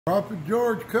Prophet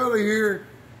George Culley here,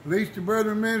 Least to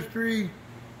Brethren Ministry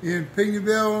in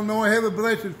Pinckneyville, Illinois. Have a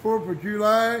blessed 4th of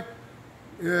July.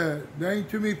 There ain't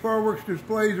too many fireworks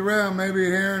displays around, maybe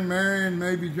here in Marion,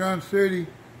 maybe John City,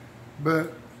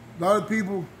 but a lot of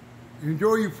people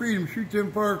enjoy your freedom, shoot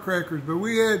them firecrackers. But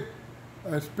we had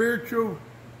spiritual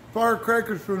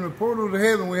firecrackers from the portal to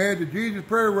heaven. We had the Jesus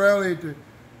Prayer Rally at the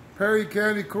Perry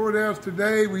County Courthouse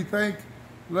today. We thank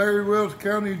Larry Wells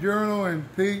County Journal and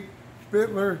Pete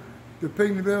Spittler, the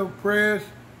Pinckneyville Press,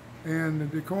 and the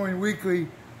DeCoin Weekly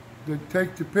to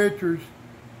take the pictures.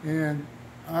 And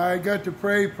I got to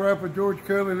pray Prophet George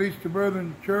Culley, Least to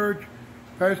Brethren Church,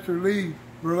 Pastor Lee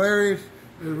Valerius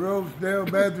at Rosedale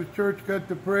Baptist Church got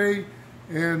to pray,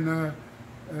 and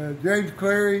James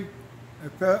Clary,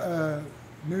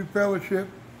 New Fellowship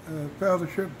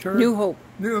Church. New Hope.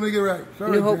 Let me get right.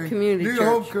 Sorry, New Hope James. Community Church. New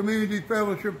Hope Community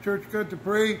Fellowship Church got to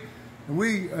pray, and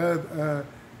we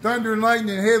thunder and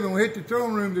lightning in heaven. We hit the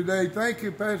throne room today. Thank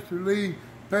you, Pastor Lee,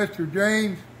 Pastor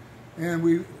James, and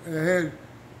we had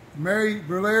Mary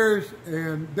Valerius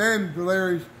and Dan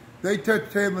Valerius. They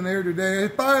touched heaven there today.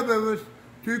 There's 5 of us,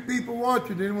 2 people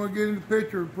watching. Didn't want to get in the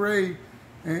picture or pray,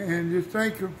 and just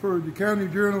thank you for the County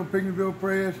Journal, Pinckneyville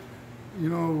Press,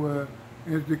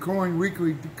 as the Coin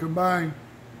Weekly combined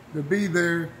to be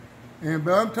there.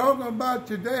 But I'm talking about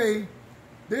today.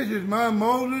 This is my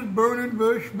Moses burning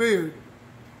bush beard.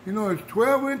 You know, it's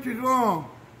 12 inches long,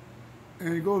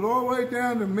 and it goes all the way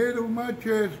down the middle of my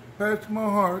chest, past my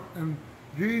heart, and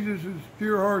Jesus'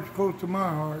 pure heart's close to my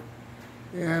heart.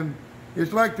 And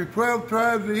it's like the 12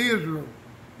 tribes of Israel.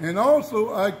 And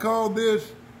also, I call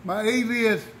this my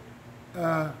alias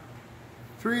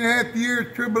 3.5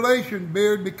 years tribulation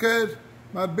beard, because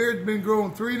my beard's been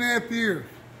growing 3.5 years.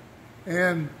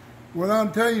 And what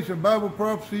I'm telling you is a Bible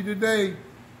prophecy today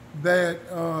that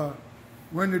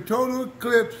when the total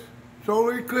eclipse,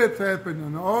 solar eclipse happened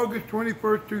on August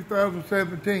 21st,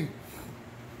 2017,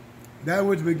 that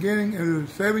was the beginning of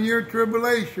the 7-year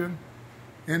tribulation,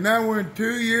 and now we're in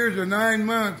 2 years and 9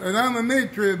 months. And I'm a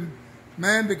mid-trib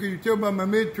man, because you tell by my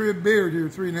mid-trib beard here,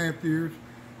 3.5 years.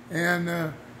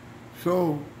 And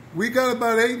so we got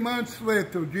about 8 months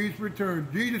left till Jesus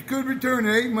returns. Jesus could return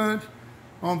in 8 months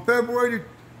on February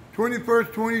 21st,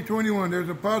 2021. There's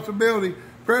a possibility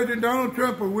President Donald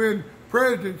Trump will win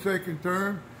president's second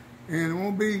term, and it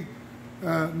won't be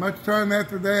much time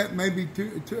after that, maybe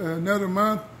another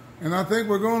month. And I think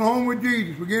we're going home with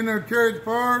Jesus. We're getting our chariots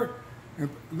fire, and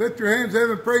lift your hands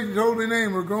heaven, praise His holy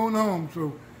name. We're going home.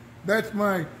 So that's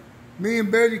me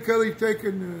and Betty Culley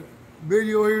taking the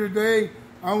video here today.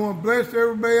 I want to bless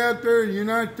everybody out there in the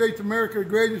United States of America, the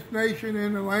greatest nation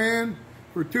in the land,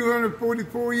 for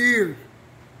 244 years.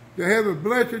 To have a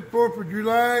blessed 4th of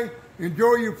July.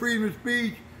 Enjoy your freedom of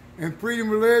speech and freedom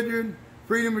of religion,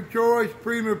 freedom of choice,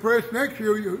 freedom of press. Next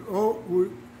year,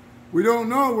 we don't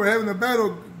know. We're having a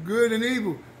battle, good and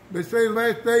evil. They say the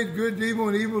last days, good's evil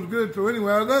and evil's good. So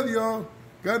anyway, I love you all.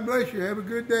 God bless you. Have a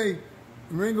good day.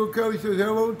 And Ringo Culley says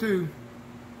hello too.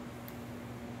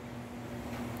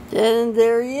 And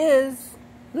there he is.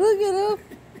 Look at him.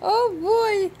 Oh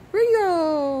boy,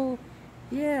 Ringo.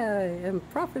 Yeah, and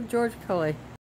Prophet George Culley.